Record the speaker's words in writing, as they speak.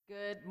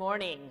Good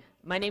morning.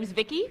 My name is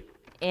Vicky,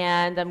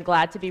 and I'm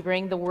glad to be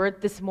bringing the word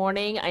this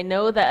morning. I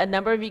know that a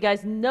number of you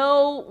guys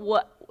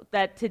know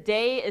that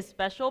today is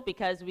special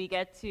because we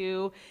get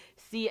to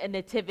see a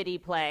nativity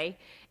play,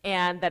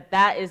 and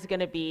that is going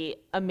to be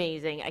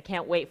amazing. I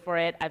can't wait for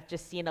it. I've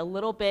just seen a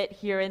little bit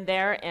here and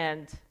there,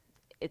 and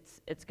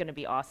it's going to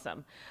be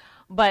awesome.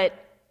 But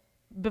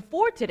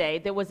before today,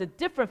 there was a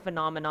different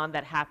phenomenon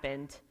that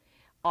happened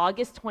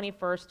August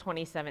 21st,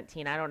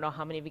 2017. I don't know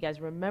how many of you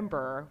guys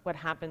remember what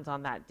happened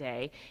on that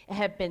day. It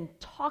had been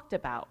talked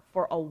about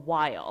for a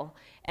while.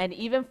 And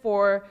even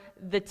for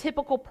the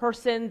typical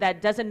person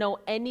that doesn't know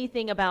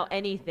anything about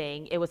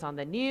anything, it was on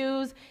the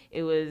news.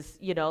 It was,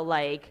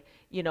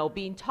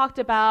 being talked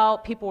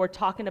about. People were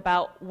talking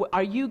about,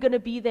 are you going to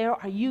be there?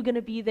 Are you going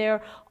to be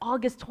there?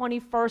 August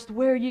 21st,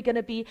 where are you going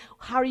to be?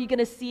 How are you going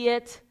to see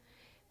it?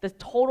 The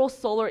total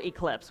solar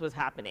eclipse was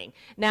happening.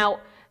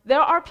 Now,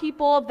 there are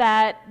people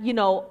that,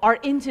 are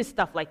into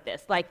stuff like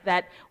this, like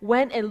that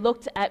went and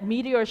looked at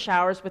meteor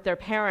showers with their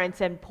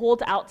parents and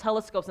pulled out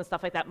telescopes and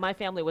stuff like that. My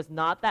family was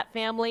not that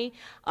family.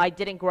 I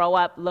didn't grow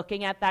up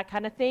looking at that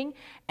kind of thing.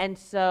 And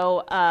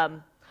so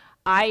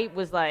I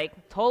was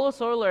like, total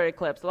solar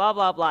eclipse, blah,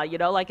 blah, blah,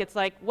 it's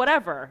like,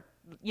 whatever.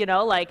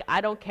 I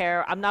don't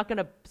care. I'm not going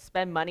to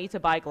spend money to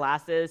buy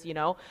glasses,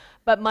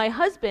 But my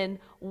husband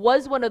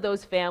was one of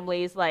those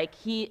families,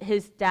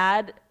 his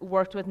dad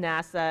worked with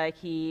NASA.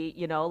 He,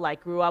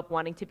 grew up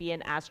wanting to be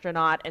an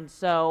astronaut. And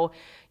so,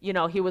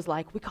 he was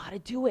like, we got to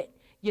do it,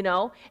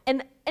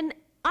 And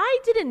I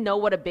didn't know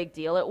what a big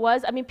deal it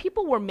was. I mean,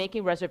 people were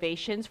making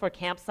reservations for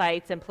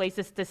campsites and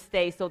places to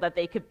stay so that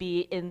they could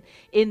be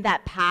in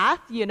that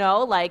path,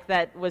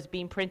 that was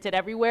being printed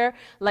everywhere.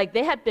 Like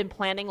they had been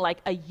planning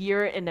like a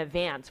year in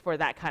advance for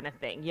that kind of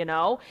thing,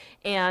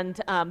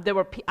 And there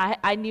were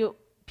I knew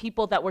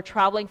people that were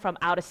traveling from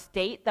out of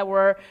state that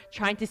were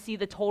trying to see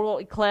the total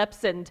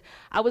eclipse, and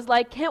I was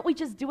like, can't we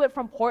just do it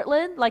from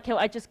Portland? Like, can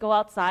I just go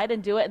outside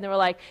and do it? And they were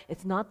like,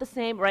 it's not the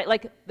same, right?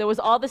 Like, there was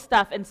all this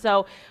stuff, and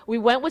so we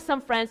went with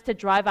some friends to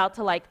drive out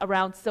to like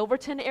around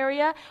Silverton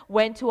area,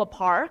 went to a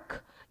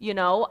park,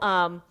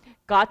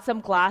 got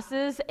some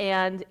glasses,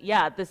 and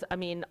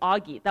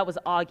Augie, that was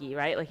Augie,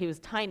 right? Like he was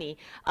tiny.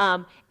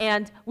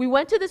 And we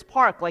went to this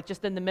park, like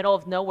just in the middle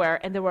of nowhere,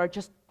 and there were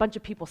just a bunch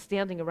of people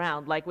standing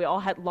around. Like we all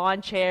had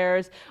lawn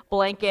chairs,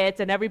 blankets,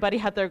 and everybody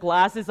had their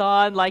glasses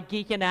on, like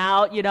geeking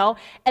out,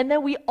 And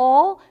then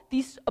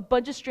a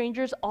bunch of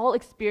strangers all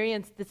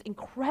experienced this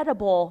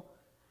incredible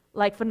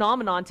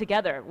phenomenon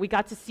together. We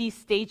got to see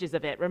stages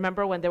of it.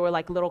 Remember when there were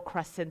like little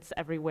crescents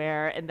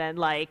everywhere, and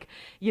then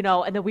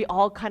and then we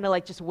all kind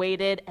of just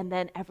waited, and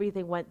then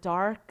everything went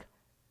dark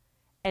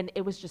and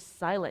it was just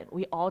silent.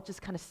 We all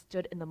just kind of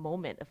stood in the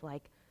moment of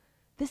like,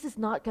 this is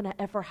not going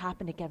to ever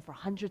happen again for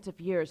hundreds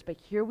of years, but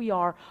here we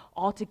are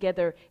all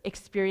together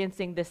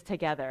experiencing this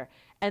together.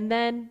 And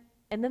then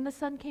the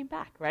sun came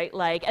back, right?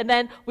 And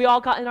then we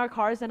all got in our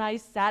cars and I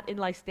sat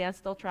in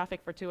standstill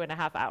traffic for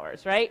 2.5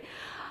 hours, right?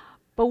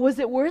 But was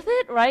it worth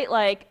it,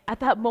 right?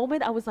 At that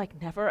moment, I was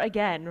like, never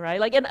again,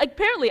 right? And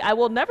apparently I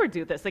will never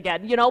do this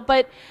again,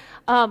 But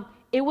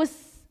it was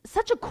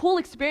such a cool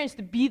experience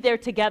to be there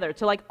together,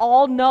 to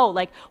all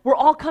know, we're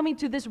all coming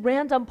to this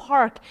random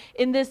park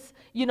in this,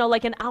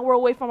 an hour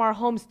away from our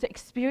homes to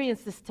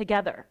experience this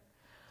together.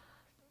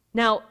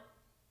 Now,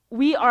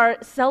 we are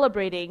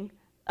celebrating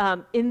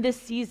in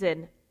this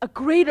season a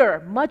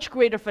much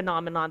greater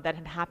phenomenon that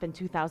had happened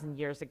 2,000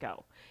 years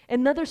ago.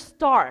 Another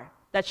star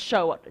that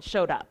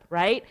showed up,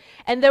 right?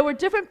 And there were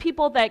different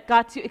people that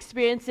got to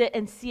experience it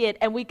and see it,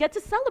 and we get to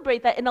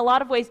celebrate that in a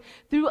lot of ways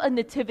through a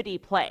nativity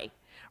play,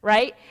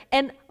 right?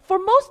 And for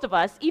most of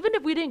us, even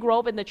if we didn't grow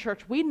up in the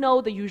church, we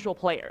know the usual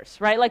players,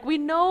 right? We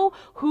know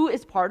who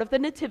is part of the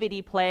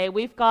nativity play.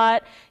 We've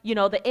got,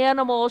 the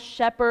animals,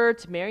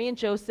 shepherds, Mary and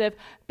Joseph,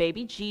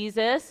 baby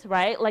Jesus,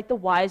 right? The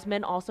wise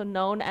men, also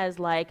known as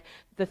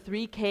the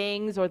three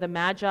kings or the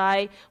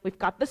magi. We've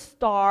got the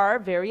star,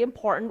 very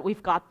important.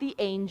 We've got the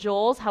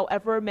angels,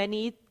 however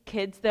many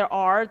kids there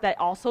are that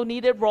also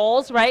needed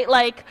roles, right?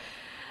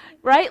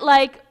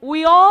 Right?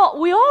 We all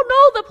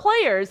know the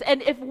players,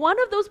 and if one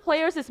of those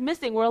players is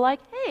missing, we're like,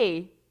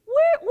 hey,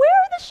 where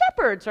are the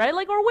shepherds, right?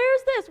 Or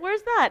where's this?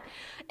 Where's that?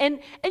 And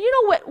you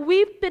know what?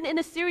 We've been in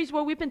a series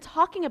where we've been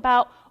talking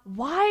about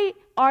why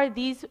are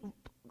these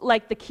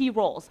the key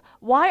roles?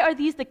 Why are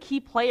these the key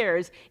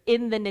players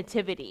in the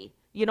nativity?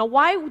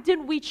 Why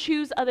didn't we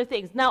choose other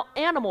things? Now,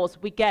 animals,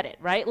 we get it,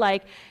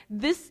 right?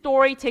 This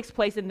story takes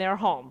place in their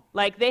home.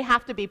 They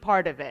have to be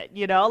part of it,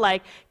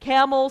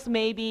 camels,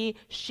 maybe,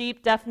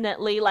 sheep,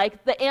 definitely.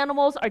 The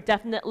animals are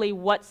definitely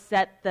what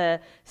set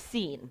the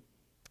scene.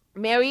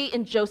 Mary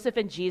and Joseph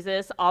and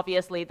Jesus,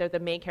 obviously, they're the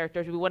main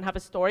characters. We wouldn't have a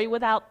story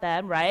without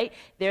them, right?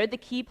 They're the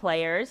key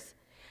players.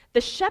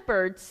 The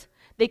shepherds,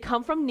 they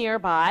come from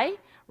nearby,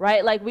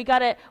 right? We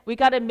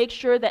gotta make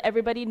sure that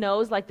everybody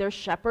knows there's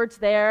shepherds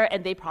there,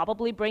 and they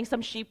probably bring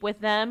some sheep with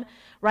them,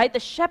 right?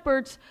 The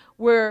shepherds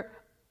were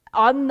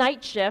on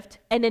night shift,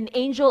 and an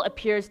angel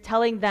appears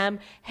telling them,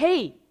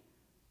 hey,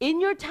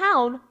 in your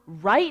town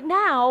right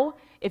now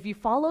if you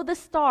follow the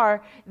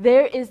star,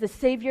 there is the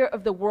Savior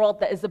of the world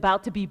that is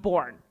about to be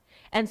born.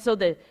 And so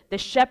the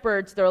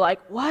shepherds, they're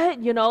like, what?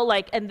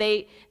 And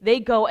they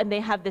go and they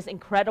have this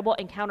incredible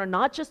encounter,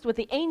 not just with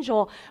the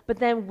angel, but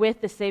then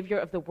with the Savior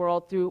of the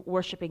world through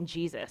worshiping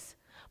Jesus.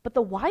 But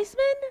the wise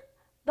men,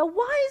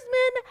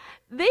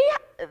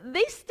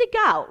 they stick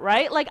out,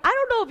 right? Like, I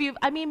don't know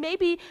if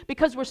maybe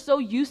because we're so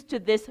used to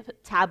this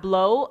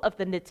tableau of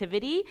the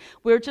nativity,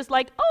 we're just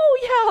like, oh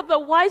yeah, the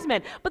wise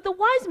men. But the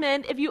wise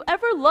men, if you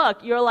ever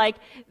look, you're like,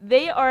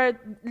 they are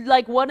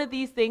like one of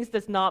these things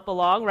does not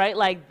belong, right?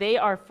 Like, they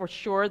are for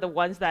sure the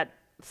ones that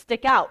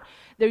stick out.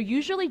 They're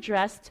usually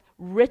dressed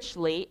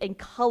richly in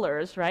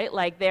colors, right?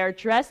 Like, they're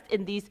dressed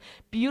in these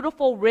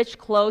beautiful, rich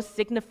clothes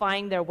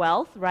signifying their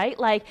wealth, right?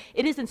 Like,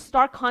 it is in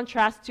stark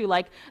contrast to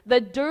like the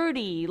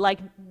dirty,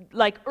 like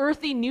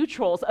earthy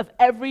neutrals of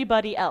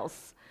everybody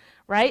else,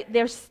 right?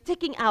 They're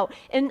sticking out.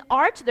 In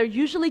art, they're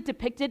usually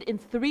depicted in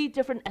 3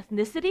 different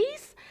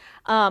ethnicities,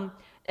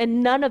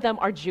 and none of them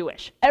are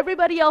Jewish.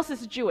 Everybody else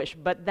is Jewish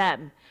but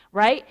them,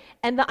 right?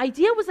 And the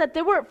idea was that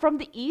they were from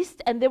the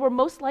east, and they were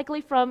most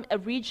likely from a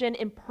region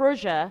in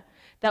Persia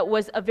that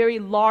was a very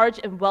large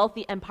and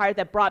wealthy empire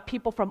that brought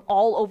people from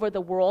all over the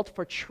world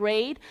for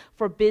trade,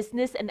 for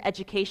business, and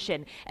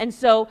education. And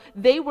so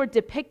they were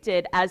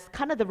depicted as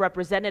kind of the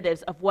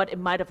representatives of what it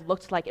might have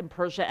looked like in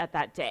Persia at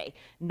that day,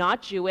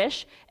 not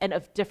Jewish and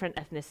of different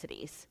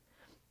ethnicities.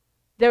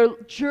 Their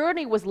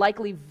journey was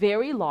likely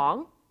very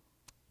long,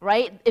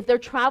 right? If they're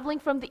traveling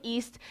from the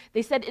east,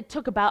 they said it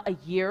took about a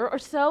year or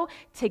so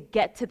to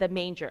get to the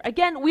manger.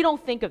 Again, we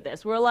don't think of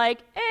this. We're like,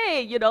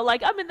 hey,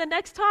 like, I'm in the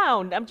next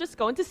town. I'm just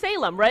going to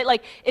Salem, right?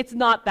 Like, it's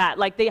not that.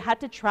 Like, they had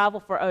to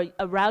travel for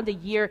around a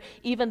year,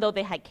 even though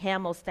they had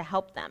camels to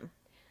help them.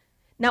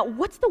 Now,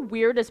 what's the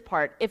weirdest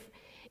part?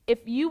 If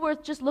you were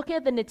just looking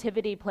at the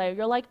nativity play,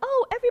 you're like,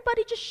 oh,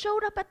 everybody just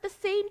showed up at the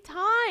same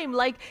time.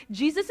 Like,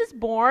 Jesus is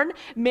born,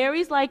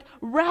 Mary's like,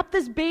 wrap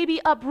this baby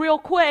up real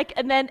quick,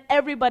 and then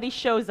everybody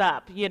shows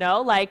up,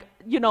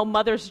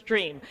 mother's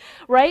dream,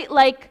 right?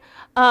 Like,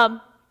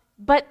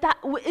 but that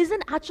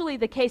isn't actually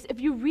the case. If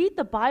you read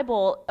the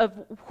Bible of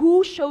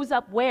who shows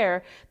up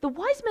where, the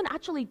wise men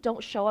actually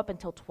don't show up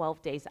until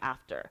 12 days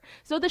after.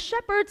 So the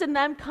shepherds and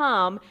them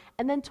come,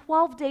 and then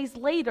 12 days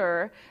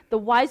later, the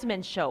wise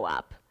men show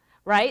up.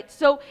 Right?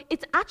 So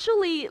it's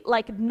actually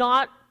like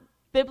not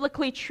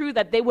biblically true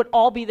that they would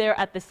all be there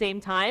at the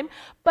same time,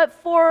 but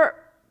for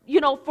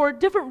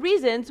different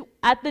reasons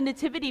at the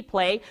nativity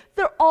play,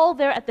 they're all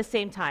there at the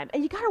same time.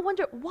 And you got to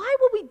wonder, why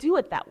would we do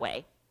it that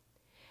way?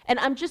 And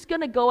I'm just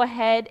going to go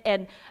ahead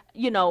and,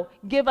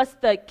 give us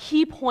the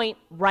key point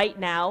right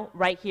now,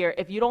 right here.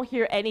 If you don't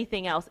hear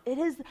anything else,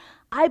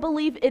 I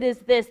believe it is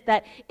this,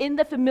 that in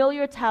the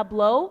familiar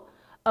tableau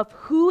of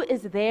who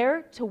is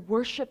there to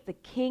worship the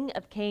King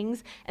of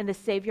Kings and the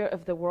Savior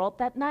of the world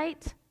that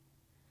night,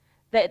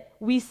 that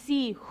we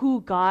see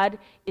who God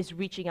is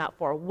reaching out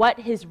for, what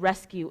his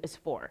rescue is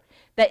for.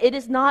 That it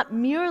is not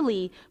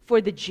merely for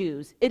the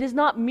Jews, it is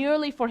not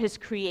merely for his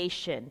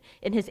creation,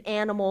 in his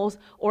animals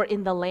or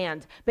in the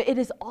land, but it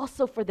is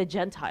also for the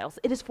Gentiles.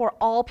 It is for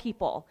all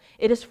people.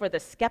 It is for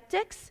the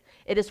skeptics.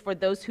 It is for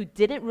those who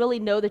didn't really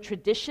know the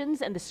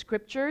traditions and the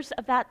scriptures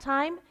of that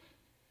time.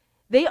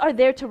 They are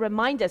there to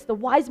remind us, the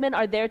wise men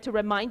are there to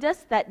remind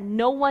us that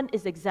no one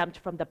is exempt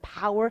from the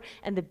power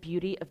and the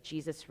beauty of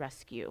Jesus'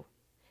 rescue.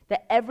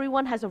 That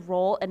everyone has a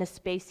role and a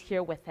space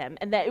here with him,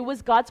 and that it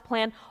was God's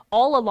plan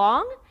all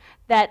along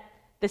that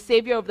the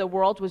Savior of the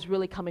world was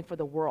really coming for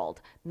the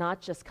world,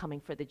 not just coming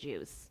for the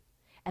Jews.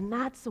 And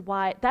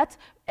that's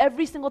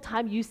every single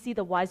time you see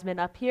the wise men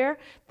up here,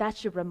 that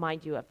should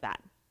remind you of that.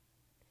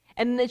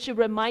 And it should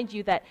remind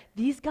you that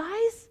these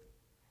guys,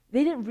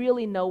 they didn't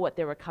really know what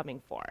they were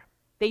coming for.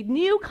 They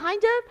knew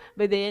kind of,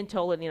 but they didn't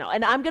totally know.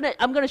 And I'm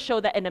gonna show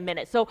that in a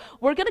minute. So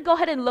we're gonna go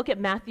ahead and look at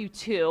Matthew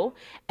 2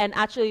 and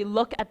actually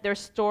look at their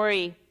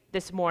story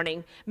this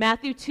morning.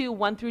 Matthew 2,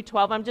 1 through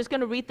 12. I'm just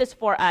gonna read this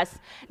for us.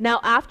 Now,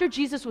 after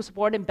Jesus was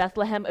born in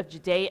Bethlehem of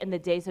Judea in the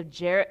days of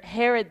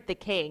Herod the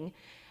king,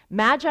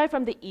 Magi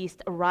from the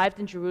east arrived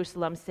in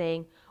Jerusalem,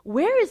 saying,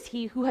 "Where is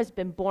he who has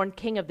been born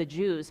King of the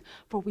Jews?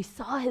 For we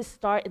saw his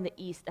star in the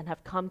east and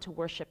have come to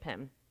worship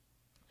him."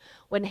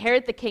 When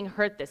Herod the king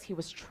heard this, he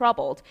was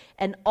troubled,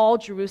 and all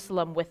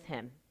Jerusalem with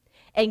him.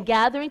 And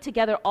gathering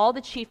together all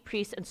the chief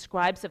priests and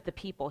scribes of the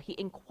people, he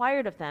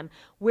inquired of them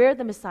where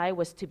the Messiah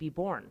was to be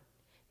born.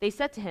 They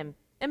said to him,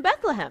 "In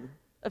Bethlehem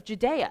of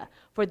Judea,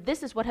 for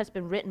this is what has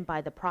been written by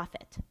the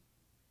prophet."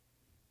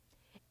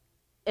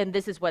 And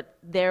this is what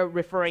they're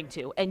referring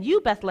to. "And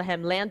you,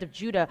 Bethlehem, land of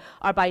Judah,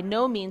 are by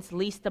no means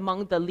least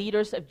among the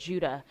leaders of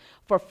Judah,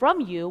 for from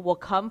you will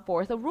come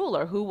forth a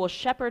ruler who will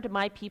shepherd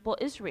my people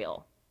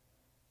Israel."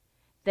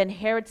 Then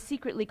Herod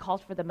secretly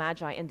called for the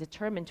Magi and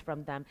determined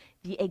from them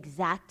the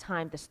exact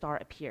time the star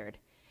appeared.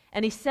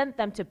 And he sent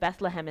them to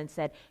Bethlehem and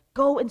said,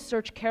 "Go and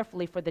search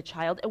carefully for the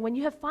child, and when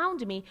you have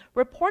found me,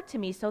 report to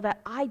me so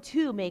that I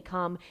too may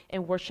come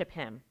and worship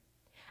him."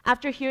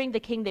 After hearing the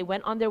king, they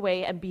went on their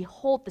way, and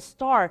behold, the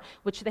star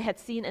which they had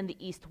seen in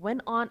the east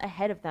went on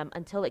ahead of them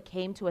until it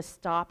came to a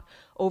stop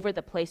over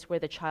the place where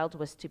the child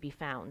was to be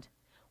found.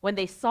 When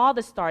they saw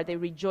the star, they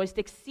rejoiced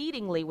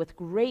exceedingly with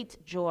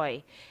great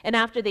joy. And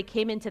after they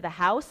came into the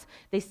house,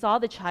 they saw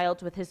the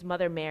child with his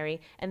mother Mary,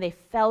 and they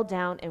fell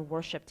down and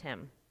worshipped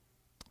him.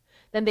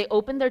 Then they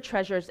opened their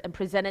treasures and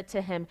presented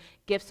to him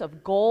gifts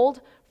of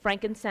gold,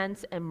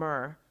 frankincense, and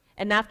myrrh.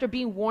 And after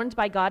being warned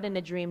by God in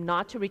a dream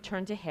not to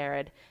return to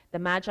Herod, the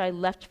Magi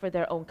left for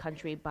their own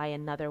country by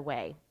another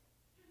way.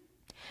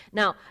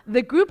 Now,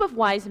 the group of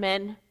wise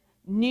men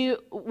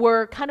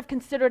were kind of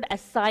considered as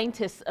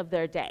scientists of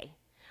their day,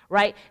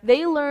 right?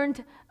 They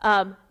learned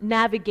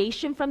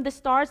navigation from the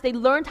stars. They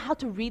learned how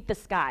to read the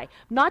sky,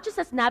 not just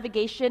as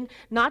navigation,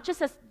 not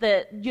just as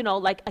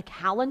like a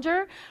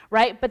calendar,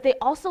 right? But they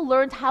also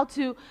learned how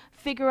to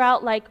figure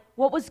out like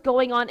what was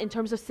going on in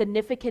terms of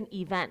significant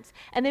events.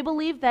 And they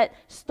believed that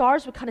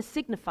stars would kind of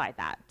signify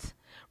that,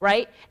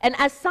 right? And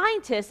as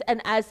scientists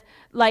and as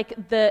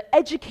like the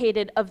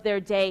educated of their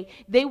day,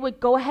 they would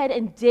go ahead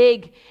and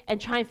dig and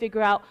try and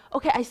figure out,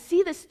 okay, I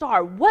see this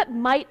star, what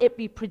might it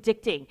be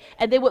predicting?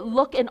 And they would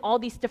look in all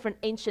these different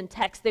ancient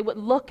texts. They would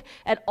look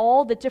at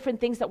all the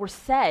different things that were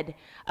said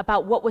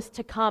about what was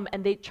to come,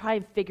 and they'd try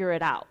and figure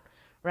it out,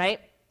 right?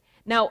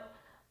 Now,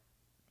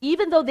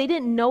 even though they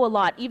didn't know a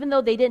lot, even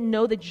though they didn't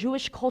know the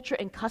Jewish culture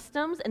and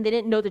customs, and they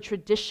didn't know the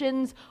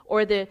traditions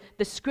or the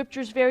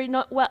scriptures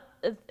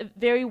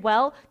very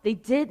well, they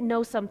did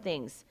know some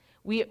things.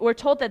 We're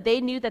told that they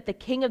knew that the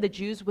King of the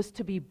Jews was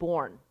to be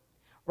born,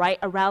 right,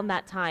 around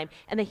that time,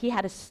 and that he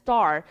had a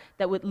star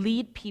that would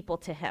lead people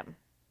to him.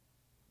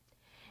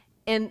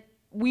 And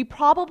we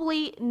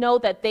probably know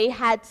that they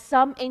had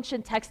some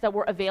ancient texts that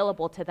were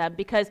available to them,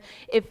 because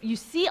if you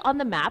see on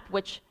the map,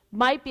 which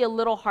might be a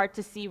little hard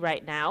to see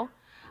right now,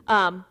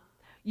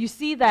 you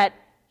see that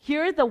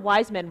here are the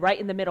wise men right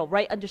in the middle,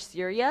 right under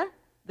Syria.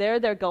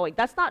 There they're going.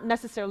 That's not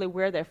necessarily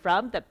where they're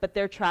from, but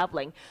they're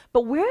traveling.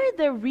 But where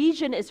their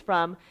region is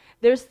from,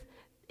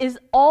 is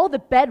all the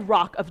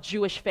bedrock of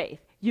Jewish faith.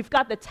 You've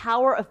got the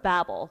Tower of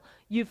Babel.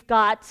 You've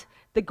got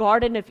the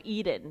Garden of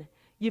Eden.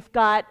 You've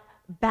got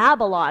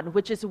Babylon,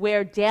 which is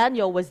where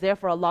Daniel was there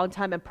for a long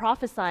time and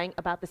prophesying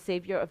about the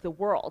Savior of the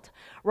world,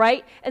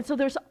 right? And so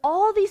there's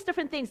all these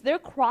different things. They're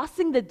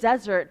crossing the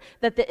desert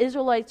that the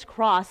Israelites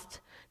crossed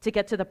to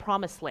get to the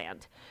Promised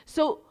Land.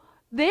 So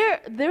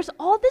there's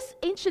all this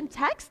ancient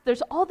text,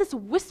 there's all this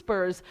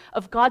whispers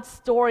of God's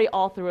story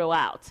all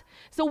throughout.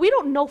 So we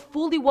don't know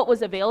fully what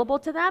was available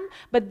to them,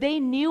 but they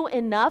knew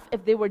enough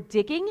if they were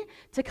digging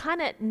to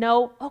kind of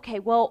know, okay,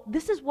 well,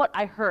 this is what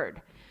I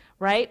heard,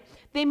 right?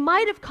 They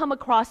might have come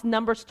across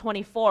Numbers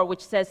 24,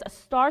 which says, "A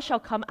star shall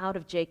come out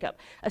of Jacob,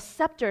 a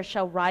scepter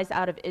shall rise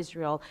out of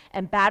Israel,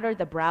 and batter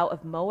the brow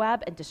of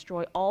Moab, and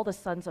destroy all the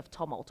sons of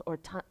tumult," or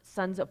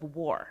sons of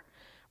war,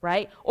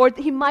 right? Or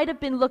he might have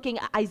been looking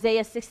at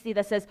Isaiah 60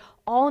 that says,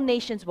 "All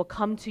nations will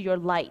come to your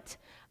light.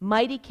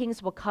 Mighty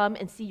kings will come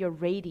and see your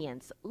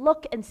radiance.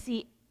 Look and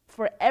see,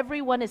 for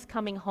everyone is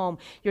coming home.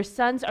 Your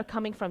sons are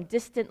coming from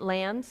distant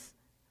lands.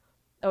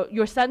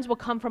 Your sons will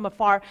come from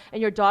afar, and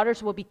your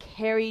daughters will be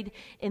carried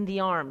in the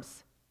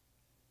arms."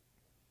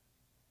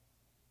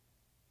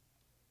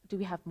 Do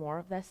we have more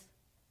of this?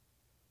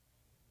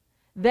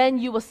 "Then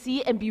you will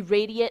see and be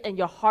radiant, and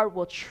your heart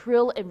will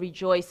trill and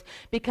rejoice,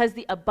 because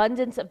the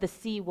abundance of the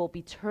sea will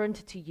be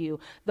turned to you.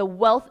 The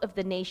wealth of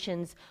the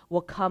nations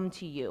will come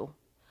to you.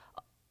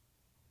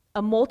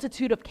 A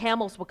multitude of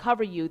camels will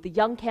cover you, the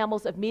young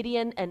camels of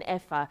Midian and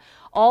Ephah.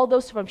 All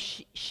those from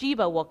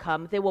Sheba will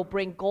come. They will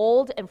bring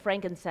gold and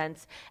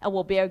frankincense, and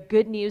will bear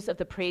good news of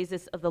the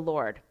praises of the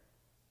Lord."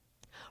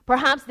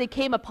 Perhaps they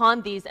came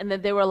upon these, and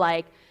then they were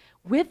like,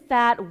 with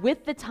that,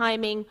 with the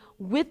timing,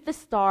 with the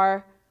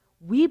star,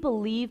 we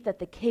believe that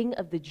the King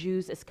of the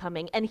Jews is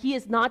coming. And he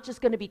is not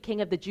just going to be King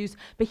of the Jews,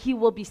 but he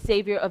will be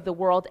Savior of the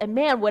world. And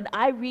man, when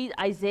I read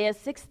Isaiah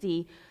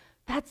 60,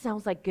 that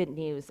sounds like good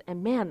news.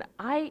 And man,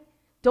 I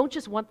don't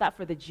just want that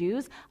for the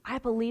Jews. I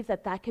believe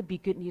that that could be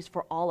good news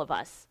for all of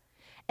us.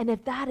 And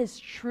if that is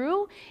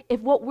true,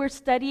 if what we're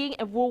studying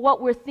and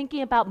what we're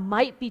thinking about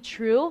might be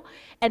true,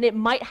 and it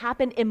might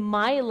happen in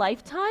my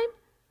lifetime,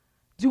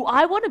 do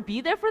I want to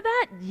be there for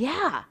that?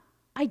 Yeah,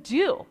 I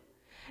do.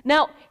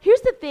 Now,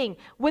 here's the thing.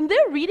 When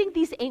they're reading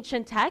these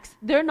ancient texts,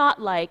 they're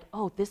not like,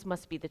 oh, this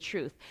must be the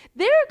truth.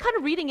 They're kind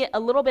of reading it a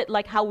little bit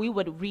like how we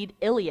would read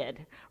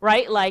Iliad,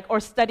 right? Like, or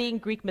studying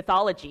Greek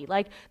mythology.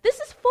 Like, this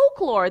is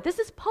folklore. This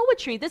is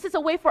poetry. This is a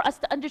way for us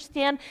to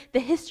understand the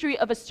history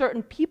of a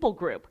certain people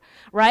group,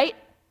 right?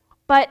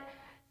 But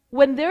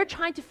when they're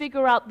trying to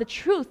figure out the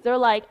truth, they're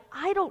like,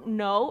 I don't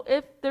know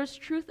if there's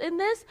truth in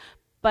this,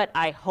 but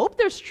I hope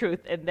there's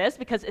truth in this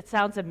because it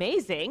sounds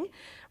amazing,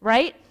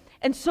 right?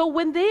 And so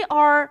when they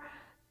are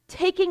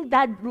taking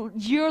that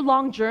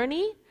year-long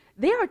journey,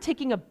 they are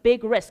taking a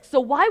big risk. So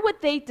why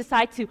would they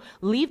decide to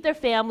leave their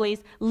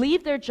families,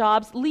 leave their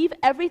jobs, leave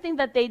everything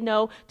that they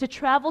know to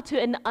travel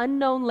to an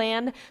unknown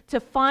land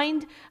to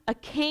find a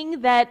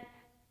king that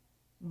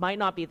might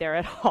not be there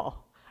at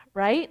all,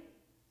 right?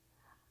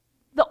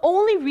 The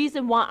only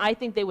reason why I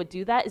think they would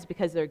do that is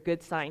because they're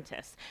good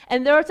scientists.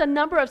 And there's a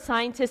number of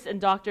scientists and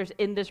doctors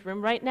in this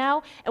room right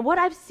now. And what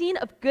I've seen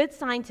of good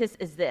scientists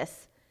is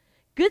this.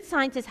 Good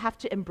scientists have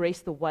to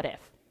embrace the what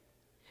if.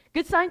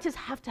 Good scientists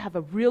have to have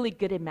a really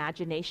good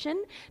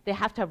imagination. They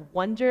have to have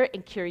wonder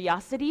and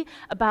curiosity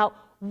about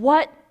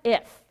what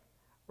if,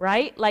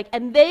 right?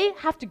 And they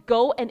have to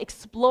go and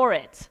explore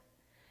it.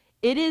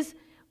 It is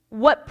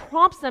what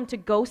prompts them to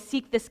go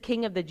seek this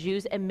King of the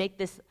Jews and make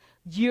this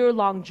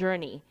year-long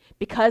journey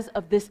because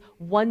of this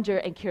wonder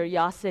and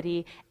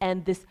curiosity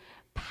and this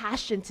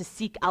passion to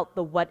seek out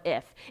the what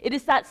if. It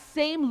is that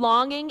same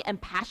longing and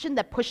passion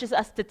that pushes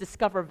us to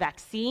discover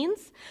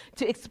vaccines,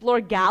 to explore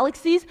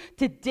galaxies,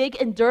 to dig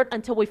in dirt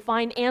until we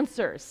find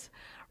answers,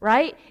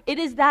 right? It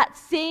is that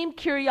same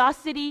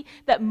curiosity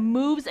that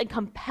moves and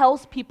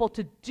compels people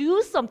to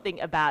do something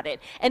about it.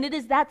 And it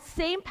is that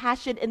same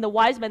passion in the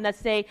wise men that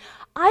say,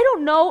 I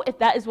don't know if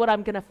that is what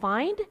I'm going to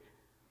find,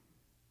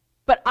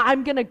 but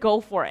I'm going to go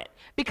for it.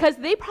 Because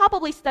they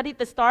probably studied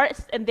the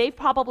stars and they've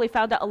probably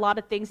found out a lot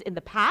of things in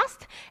the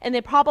past, and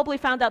they probably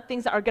found out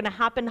things that are going to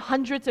happen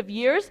hundreds of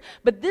years,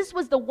 but this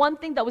was the one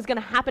thing that was going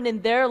to happen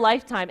in their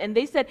lifetime. And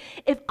they said,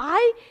 if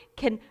I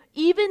can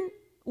even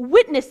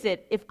witness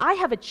it, if I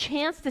have a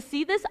chance to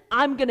see this,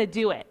 I'm going to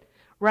do it,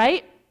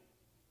 right?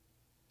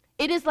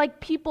 It is like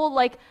people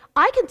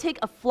I can take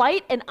a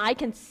flight and I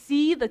can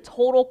see the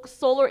total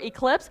solar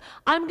eclipse.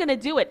 I'm going to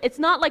do it. It's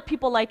not like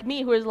people like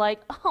me who is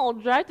like, oh, I'll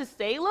drive to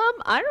Salem?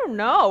 I don't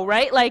know,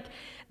 right?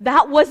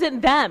 That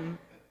wasn't them.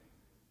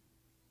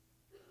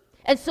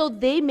 And so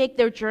they make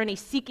their journey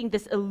seeking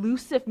this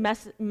elusive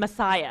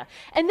Messiah.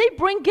 And they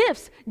bring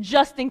gifts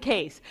just in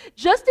case.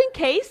 Just in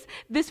case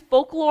this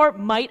folklore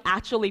might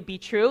actually be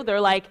true. They're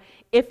like,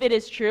 if it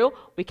is true,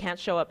 we can't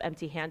show up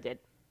empty-handed.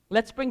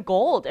 Let's bring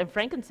gold and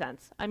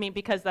frankincense.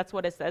 Because that's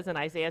what it says in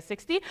Isaiah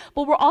 60.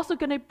 But we're also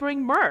going to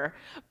bring myrrh,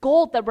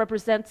 gold that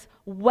represents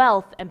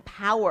wealth and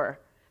power.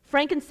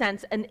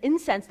 Frankincense and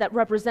incense that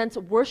represents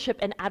worship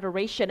and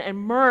adoration. And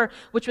myrrh,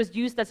 which was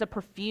used as a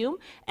perfume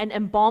and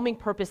embalming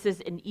purposes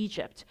in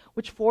Egypt,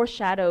 which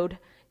foreshadowed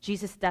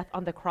Jesus' death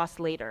on the cross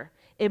later.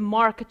 In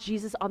Mark,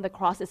 Jesus on the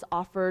cross is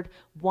offered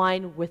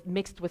wine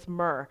mixed with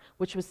myrrh,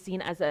 which was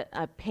seen as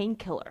a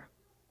painkiller,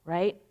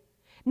 right?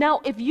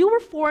 Now, if you were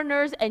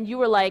foreigners and you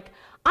were like,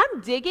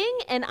 I'm digging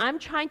and I'm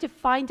trying to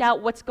find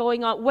out what's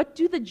going on, what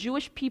do the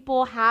Jewish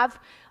people have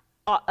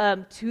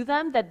to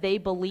them that they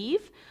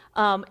believe?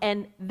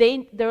 And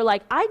they're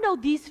like, I know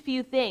these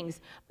few things,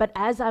 but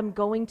as I'm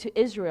going to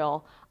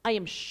Israel, I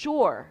am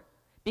sure,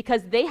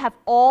 because they have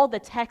all the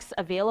texts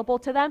available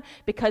to them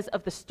because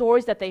of the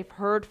stories that they've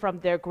heard from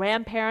their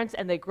grandparents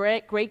and their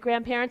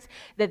great-grandparents,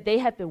 that they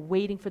have been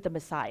waiting for the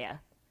Messiah.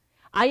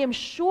 I am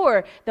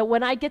sure that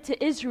when I get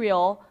to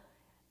Israel,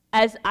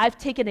 as I've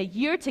taken a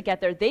year to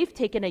get there, they've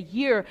taken a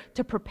year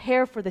to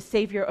prepare for the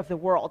Savior of the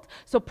world.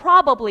 So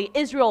probably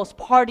Israel is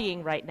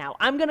partying right now.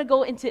 I'm going to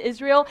go into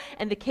Israel,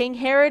 and the King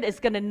Herod is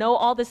going to know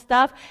all this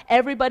stuff.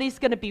 Everybody's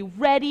going to be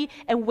ready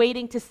and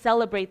waiting to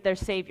celebrate their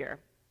Savior.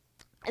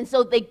 And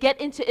so they get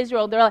into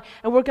Israel, and they're like,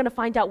 and we're going to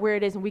find out where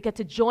it is, and we get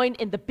to join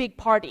in the big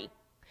party.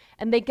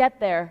 And they get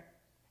there,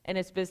 and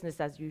it's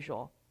business as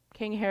usual.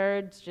 King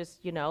Herod's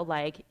just,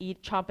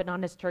 chomping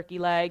on his turkey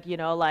leg,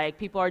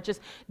 people are just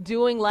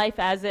doing life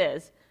as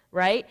is,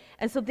 right?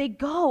 And so they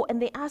go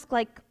and they ask,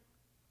 what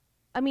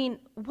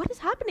is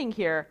happening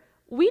here?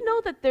 We know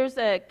that there's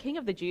a King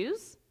of the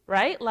Jews,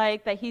 right?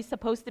 That he's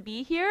supposed to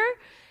be here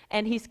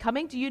and he's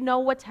coming. Do you know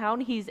what town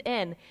he's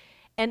in?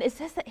 And it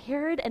says that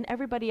Herod and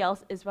everybody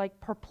else is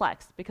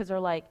perplexed because they're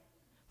like,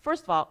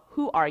 first of all,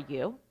 who are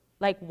you?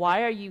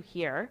 Why are you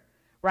here?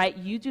 Right?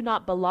 You do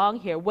not belong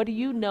here. What do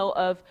you know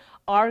of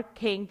our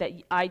king that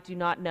I do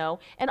not know?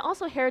 And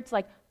also Herod's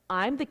like,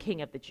 I'm the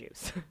King of the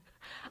Jews.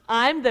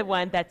 I'm the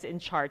one that's in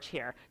charge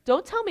here.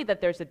 Don't tell me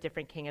that there's a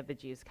different King of the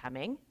Jews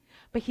coming.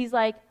 But he's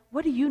like,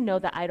 what do you know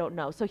that I don't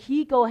know? So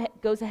he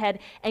goes ahead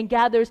and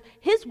gathers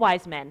his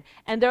wise men.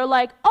 And they're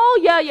like, oh,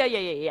 yeah.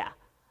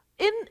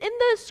 In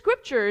the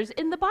scriptures,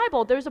 in the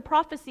Bible, there's a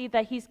prophecy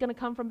that he's going to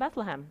come from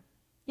Bethlehem.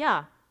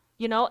 Yeah.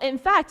 In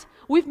fact,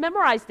 we've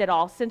memorized it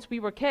all since we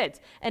were kids,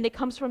 and it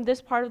comes from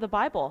this part of the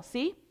Bible.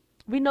 See?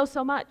 We know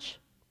so much.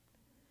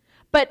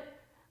 But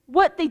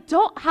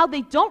how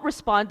they don't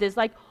respond is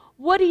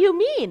what do you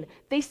mean?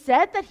 They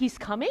said that he's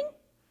coming?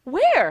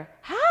 Where?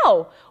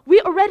 How?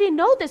 We already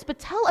know this, but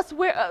tell us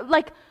where,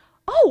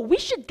 we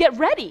should get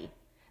ready.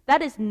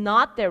 That is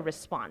not their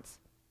response,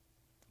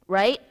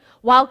 right?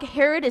 While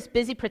Herod is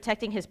busy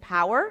protecting his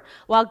power,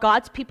 while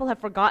God's people have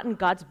forgotten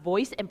God's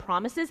voice and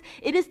promises,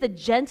 it is the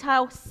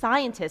Gentile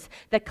scientists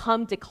that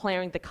come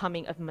declaring the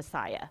coming of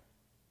Messiah.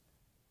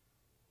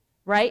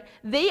 Right?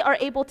 They are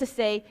able to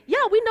say,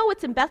 yeah, we know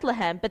it's in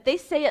Bethlehem, but they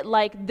say it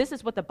like this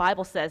is what the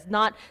Bible says,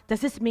 not,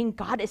 does this mean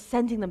God is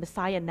sending the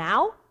Messiah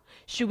now?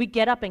 Should we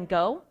get up and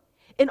go?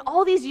 In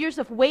all these years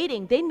of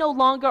waiting, they no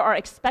longer are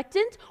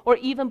expectant or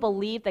even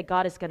believe that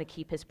God is going to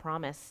keep his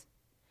promise.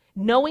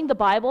 Knowing the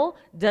Bible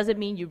doesn't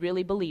mean you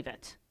really believe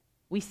it.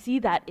 We see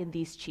that in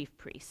these chief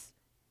priests.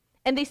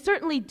 And they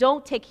certainly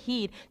don't take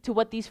heed to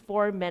what these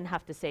four men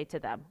have to say to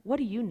them. What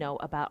do you know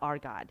about our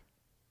God?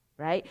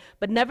 Right?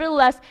 But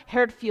nevertheless,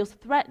 Herod feels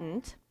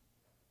threatened,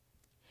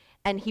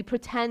 and he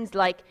pretends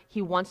like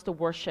he wants to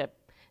worship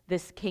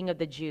this king of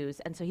the Jews.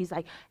 And so he's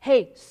like,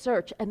 hey,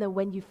 search, and then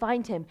when you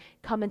find him,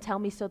 come and tell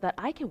me so that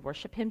I can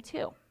worship him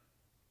too.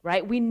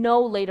 Right? We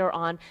know later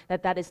on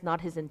that that is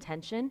not his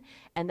intention.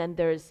 And then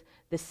there's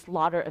the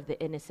slaughter of the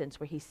innocents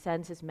where he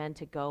sends his men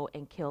to go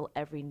and kill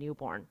every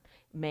newborn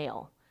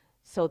male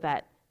so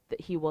that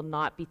he will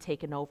not be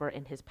taken over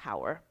in his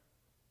power.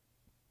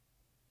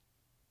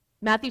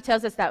 Matthew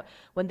tells us that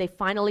when they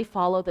finally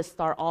follow the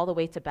star all the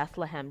way to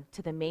Bethlehem,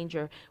 to the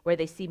manger, where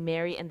they see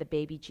Mary and the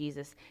baby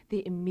Jesus,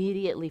 they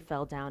immediately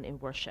fell down in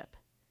worship.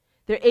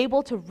 They're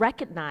able to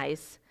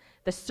recognize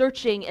the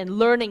searching and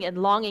learning and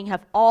longing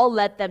have all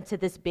led them to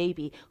this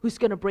baby who's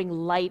going to bring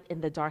light in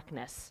the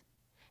darkness.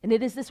 And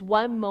it is this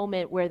one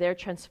moment where they're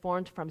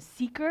transformed from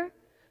seeker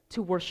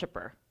to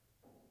worshiper.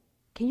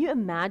 Can you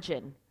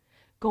imagine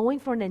going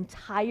for an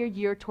entire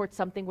year towards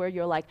something where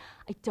you're like,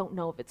 I don't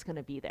know if it's going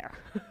to be there.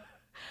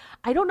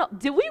 I don't know.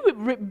 Did we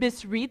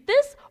misread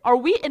this? Are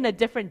we in a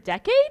different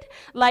decade?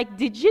 Like,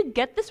 did you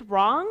get this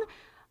wrong?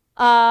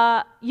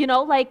 Can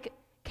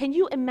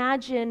you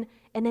imagine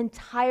an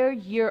entire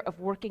year of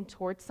working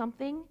towards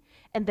something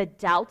and the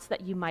doubts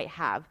that you might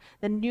have,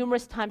 the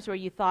numerous times where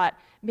you thought,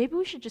 maybe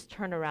we should just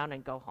turn around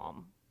and go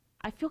home.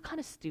 I feel kind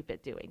of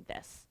stupid doing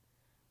this,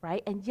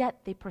 right? And yet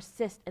they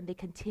persist and they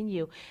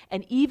continue.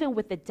 And even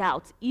with the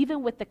doubts,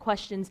 even with the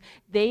questions,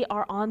 they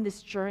are on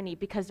this journey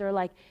because they're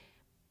like,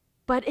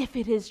 but if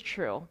it is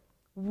true,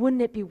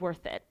 wouldn't it be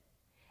worth it?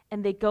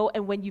 And they go,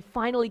 and when you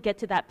finally get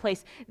to that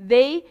place,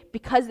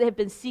 because they have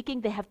been seeking,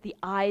 they have the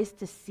eyes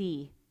to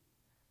see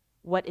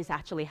what is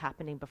actually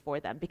happening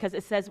before them. Because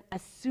it says,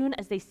 as soon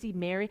as they see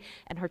Mary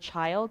and her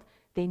child,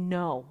 they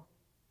know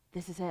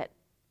this is it.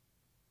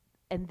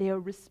 And their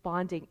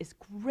responding is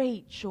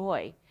great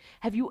joy.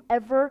 Have you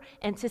ever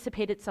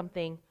anticipated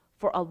something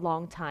for a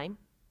long time?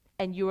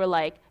 And you were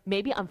like,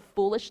 maybe I'm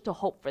foolish to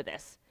hope for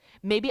this.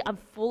 Maybe I'm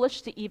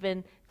foolish to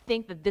even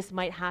think that this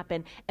might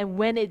happen. And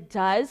when it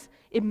does,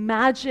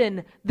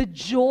 imagine the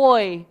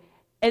joy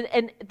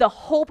and the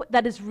hope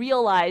that is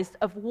realized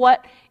of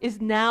what is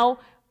now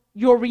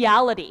your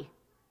reality.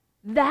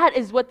 That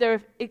is what they're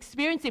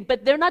experiencing.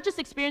 But they're not just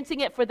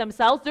experiencing it for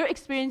themselves, they're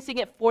experiencing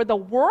it for the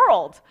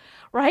world,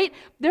 right?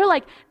 They're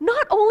like,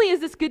 not only is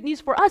this good news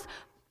for us,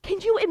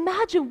 can you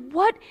imagine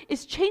what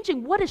is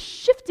changing, what is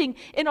shifting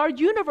in our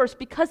universe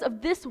because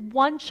of this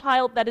one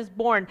child that is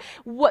born?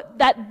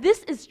 That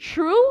this is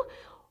true,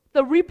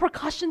 the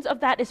repercussions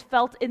of that is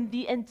felt in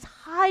the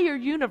entire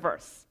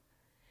universe.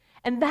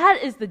 And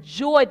that is the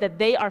joy that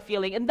they are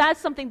feeling. And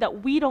that's something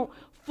that we don't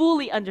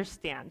fully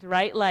understand,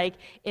 right? Like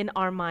in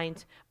our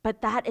mind.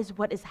 But that is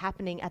what is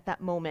happening at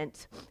that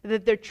moment.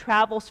 That their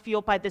travels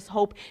fueled by this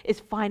hope is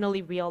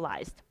finally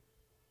realized.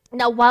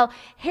 Now, while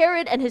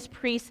Herod and his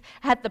priests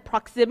had the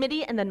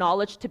proximity and the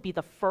knowledge to be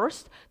the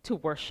first to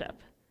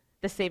worship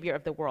the Savior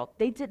of the world,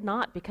 they did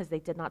not, because they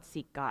did not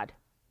seek God.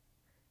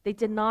 They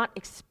did not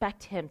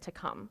expect him to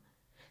come.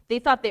 They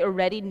thought they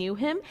already knew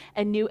him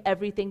and knew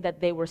everything that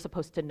they were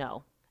supposed to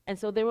know. And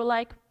so they were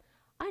like,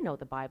 I know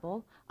the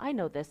Bible, I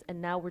know this,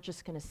 and now we're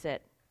just going to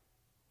sit.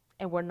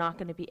 And we're not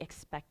going to be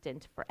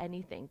expectant for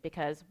anything,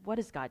 because what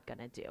is God going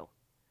to do?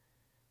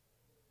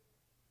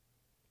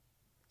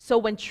 So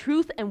when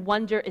truth and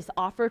wonder is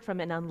offered from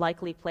an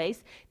unlikely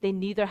place, they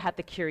neither have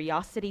the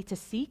curiosity to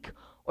seek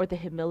or the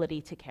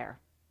humility to care.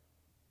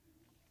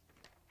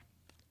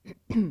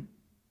 The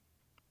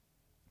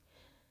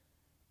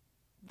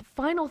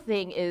final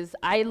thing is,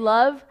 I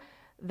love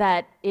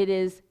that it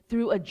is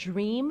through a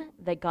dream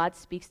that God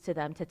speaks to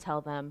them to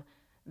tell them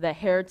that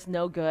Herod's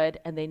no good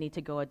and they need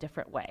to go a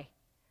different way,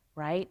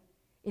 right?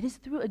 It is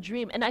through a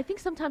dream. And I think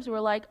sometimes we're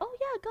like, oh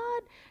yeah,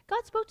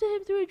 God spoke to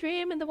him through a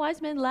dream and the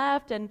wise men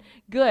left and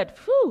good.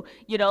 Phew,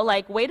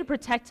 like way to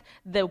protect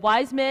the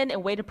wise men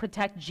and way to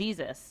protect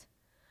Jesus.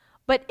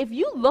 But if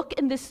you look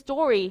in this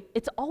story,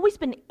 it's always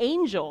been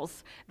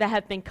angels that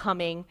have been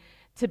coming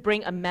to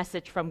bring a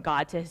message from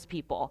God to his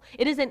people.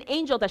 It is an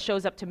angel that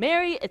shows up to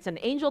Mary. It's an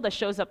angel that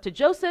shows up to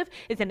Joseph.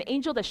 It's an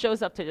angel that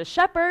shows up to the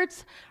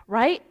shepherds,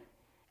 right?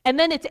 And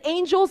then it's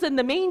angels in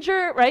the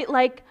manger,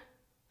 right?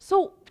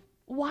 So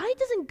why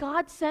doesn't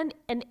God send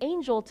an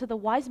angel to the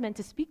wise men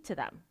to speak to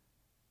them?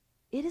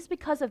 It is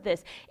because of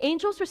this.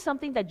 Angels were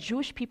something that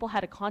Jewish people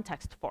had a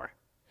context for.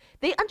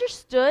 They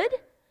understood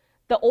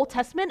the Old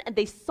Testament, and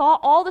they saw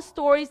all the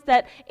stories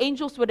that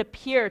angels would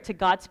appear to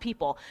God's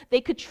people. They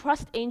could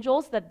trust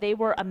angels that they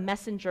were a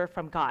messenger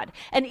from God.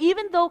 And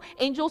even though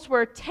angels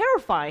were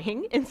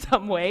terrifying in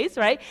some ways,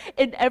 right?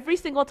 And every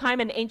single time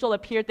an angel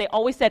appeared, they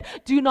always said,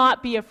 do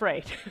not be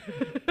afraid.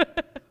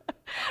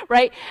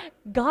 Right?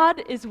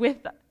 God is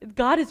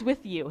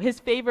with you. His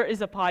favor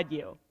is upon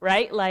you,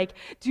 right?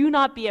 Do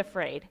not be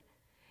afraid.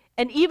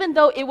 And even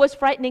though it was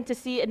frightening to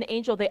see an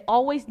angel, they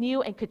always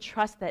knew and could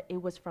trust that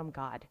it was from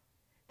God.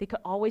 They could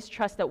always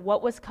trust that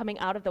what was coming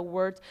out of the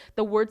words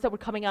that were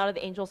coming out of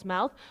the angel's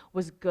mouth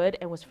was good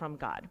and was from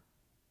God.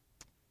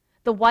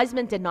 The wise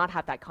men did not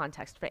have that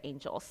context for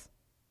angels.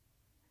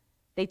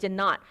 They did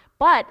not.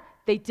 But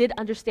they did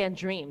understand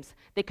dreams.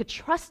 They could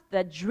trust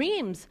that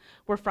dreams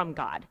were from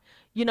God.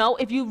 You know,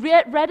 if you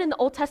read in the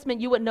Old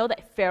Testament, you would know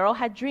that Pharaoh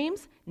had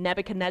dreams,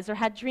 Nebuchadnezzar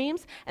had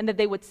dreams, and that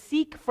they would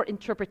seek for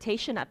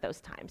interpretation at those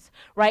times,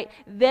 right?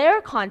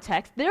 Their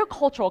context, their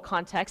cultural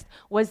context,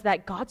 was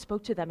that God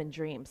spoke to them in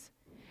dreams.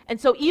 And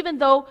so even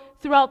though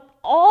throughout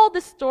all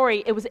the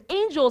story, it was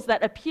angels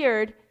that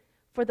appeared,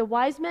 for the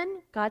wise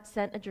men, God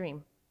sent a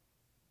dream.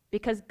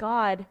 Because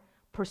God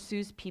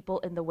pursues people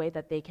in the way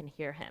that they can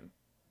hear him,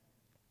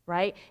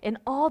 right? In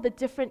all the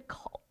different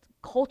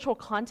cultural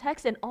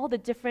contexts and all the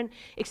different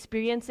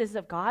experiences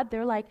of God,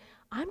 they're like,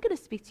 I'm going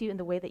to speak to you in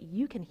the way that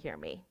you can hear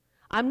me.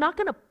 I'm not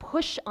going to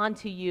push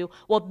onto you,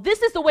 well,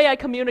 this is the way I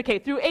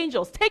communicate through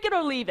angels. Take it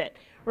or leave it,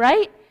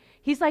 right?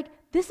 He's like,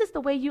 this is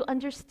the way you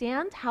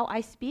understand how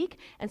I speak,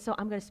 and so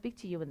I'm going to speak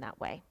to you in that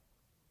way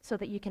so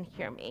that you can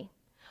hear me.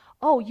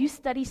 Oh, you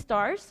study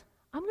stars?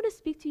 I'm going to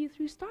speak to you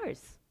through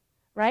stars,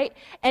 right?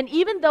 And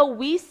even though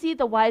we see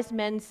the wise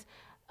men's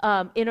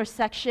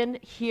intersection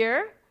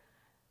here,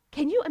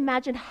 can you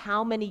imagine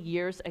how many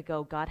years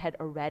ago God had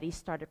already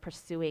started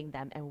pursuing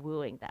them and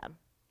wooing them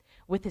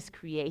with his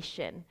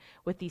creation,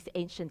 with these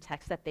ancient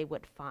texts that they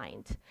would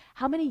find?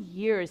 How many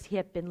years he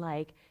had been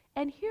like,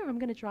 and here I'm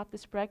going to drop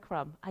this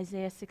breadcrumb,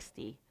 Isaiah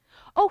 60.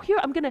 Oh, here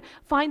I'm going to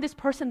find this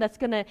person that's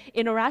going to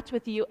interact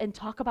with you and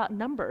talk about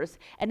numbers,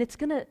 and it's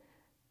going to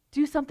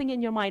do something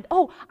in your mind.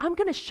 Oh, I'm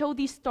going to show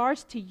these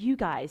stars to you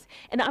guys,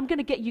 and I'm going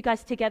to get you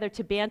guys together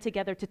to band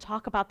together to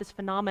talk about this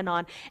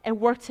phenomenon and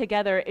work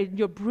together in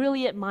your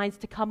brilliant minds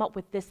to come up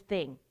with this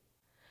thing,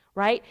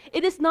 right?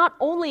 It is not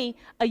only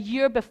a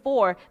year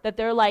before that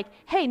they're like,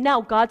 hey,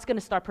 now God's going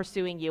to start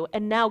pursuing you,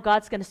 and now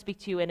God's going to speak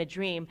to you in a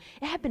dream.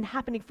 It had been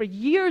happening for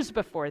years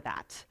before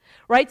that,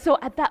 right? So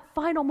at that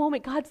final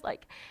moment, God's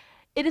like,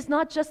 it is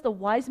not just the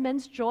wise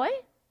men's joy,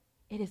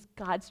 it is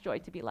God's joy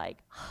to be like,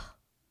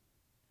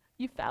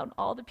 you found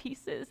all the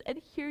pieces, and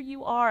here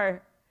you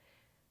are,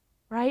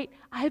 right?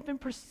 I have been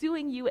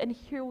pursuing you, and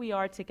here we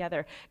are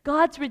together.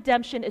 God's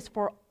redemption is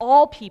for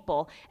all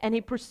people, and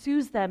he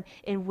pursues them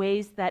in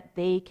ways that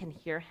they can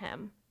hear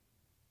him.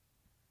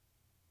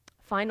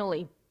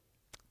 Finally,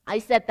 I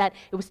said that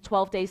it was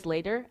 12 days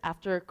later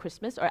after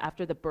Christmas, or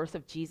after the birth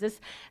of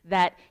Jesus,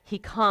 that he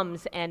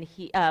comes and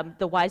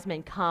the wise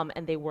men come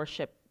and they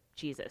worship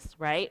Jesus,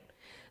 right?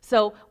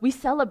 So we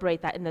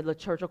celebrate that in the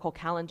liturgical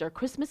calendar.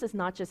 Christmas is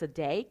not just a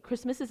day,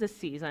 Christmas is a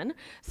season.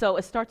 So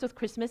it starts with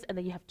Christmas, and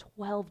then you have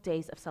 12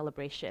 days of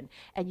celebration,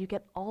 and you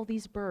get all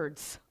these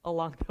birds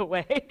along the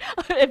way.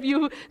 If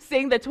you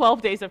sing the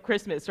 12 days of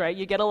Christmas, right,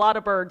 you get a lot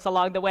of birds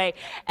along the way.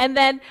 And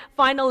then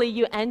finally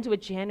you end with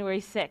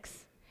January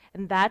 6th,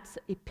 and that's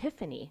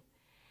Epiphany.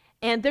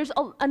 And there's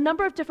a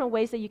number of different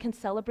ways that you can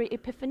celebrate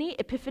Epiphany.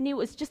 Epiphany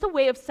was just a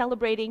way of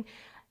celebrating,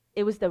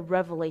 it was the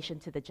revelation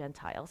to the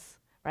Gentiles.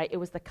 Right? It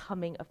was the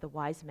coming of the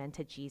wise men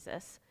to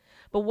Jesus.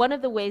 But one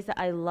of the ways that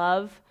I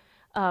love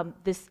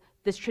this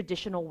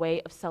traditional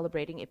way of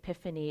celebrating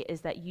Epiphany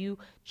is that you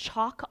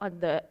chalk on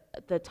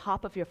the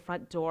top of your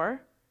front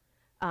door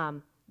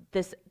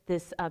this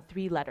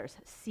three letters,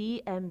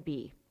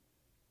 CMB,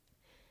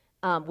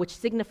 which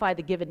signify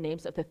the given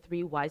names of the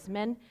three wise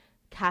men,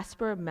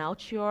 Casper,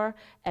 Melchior,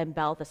 and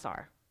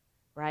Balthasar,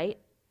 right?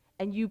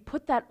 And you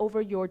put that over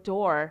your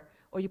door,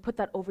 or you put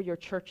that over your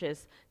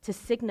churches to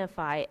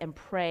signify and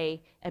pray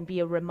and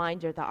be a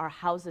reminder that our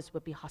houses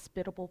would be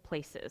hospitable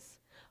places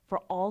for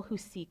all who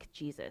seek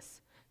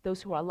Jesus,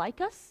 those who are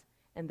like us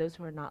and those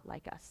who are not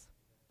like us,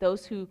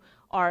 those who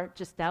are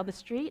just down the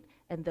street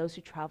and those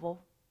who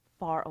travel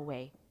far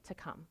away to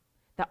come,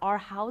 that our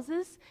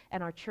houses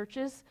and our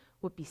churches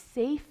would be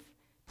safe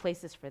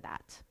places for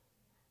that.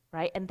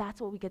 Right? And that's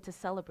what we get to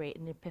celebrate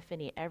in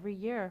Epiphany every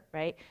year,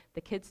 right?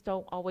 The kids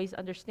don't always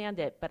understand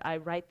it, but I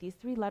write these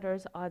three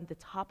letters on the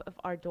top of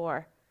our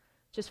door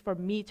just for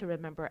me to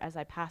remember as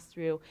I pass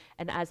through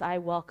and as I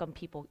welcome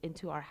people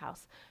into our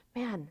house.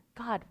 Man,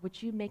 God, would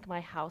you make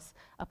my house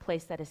a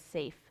place that is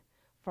safe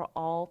for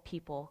all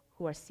people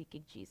who are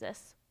seeking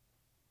Jesus?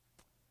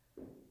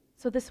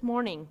 So this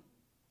morning,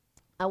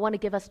 I want to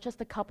give us just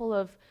a couple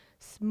of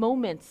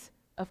moments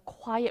of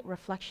quiet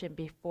reflection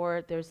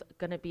before there's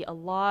going to be a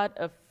lot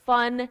of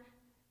fun,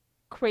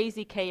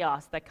 crazy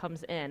chaos that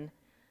comes in.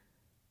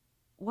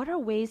 What are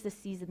ways this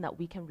season that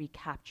we can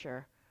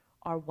recapture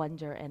our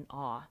wonder and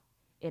awe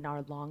in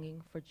our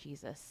longing for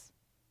Jesus?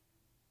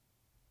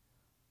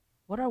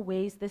 What are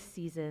ways this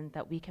season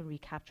that we can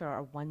recapture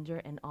our wonder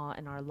and awe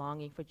and our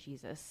longing for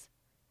Jesus,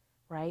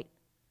 right?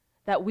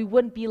 That we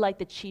wouldn't be like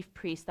the chief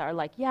priests that are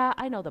like, yeah,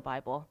 I know the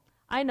Bible.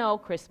 I know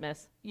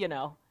Christmas, you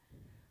know.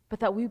 But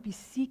that we would be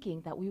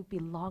seeking, that we would be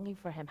longing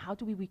for him. How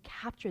do we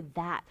recapture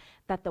that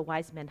the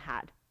wise men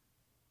had?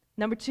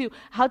 Number two,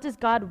 how does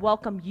God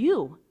welcome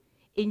you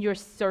in your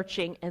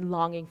searching and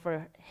longing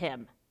for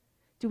him?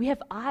 Do we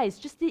have eyes,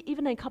 just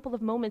even in a couple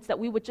of moments, that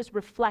we would just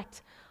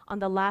reflect on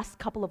the last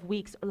couple of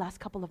weeks or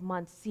last couple of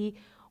months, see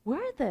where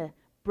are the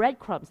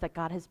breadcrumbs that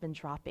God has been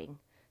dropping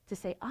to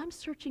say, I'm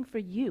searching for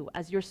you.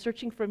 As you're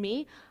searching for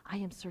me, I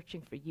am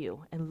searching for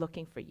you and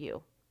looking for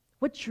you.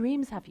 What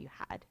dreams have you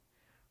had,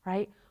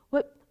 right?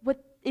 What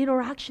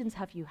interactions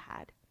have you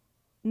had?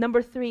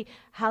 Number 3,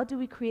 how do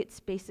we create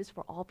spaces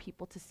for all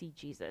people to see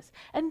Jesus?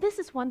 And this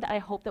is one that I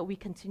hope that we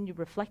continue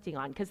reflecting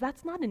on, because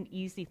that's not an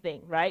easy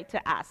thing, right,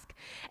 to ask.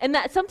 And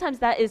that sometimes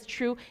that is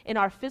true in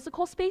our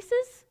physical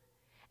spaces,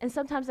 and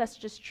sometimes that's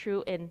just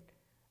true in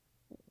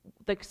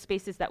the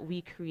spaces that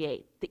we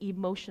create, the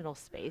emotional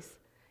space,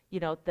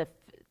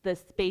 the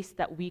space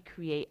that we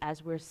create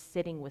as we're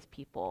sitting with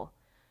people,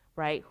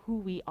 right? Who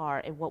we are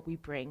and what we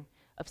bring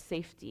of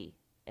safety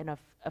and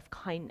of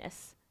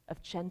kindness,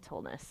 of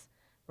gentleness,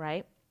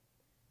 right?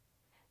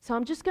 So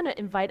I'm just going to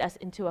invite us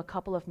into a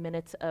couple of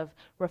minutes of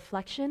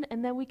reflection,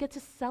 and then we get to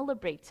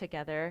celebrate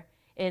together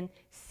in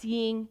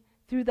seeing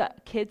through the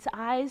kids'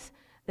 eyes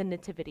the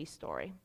nativity story.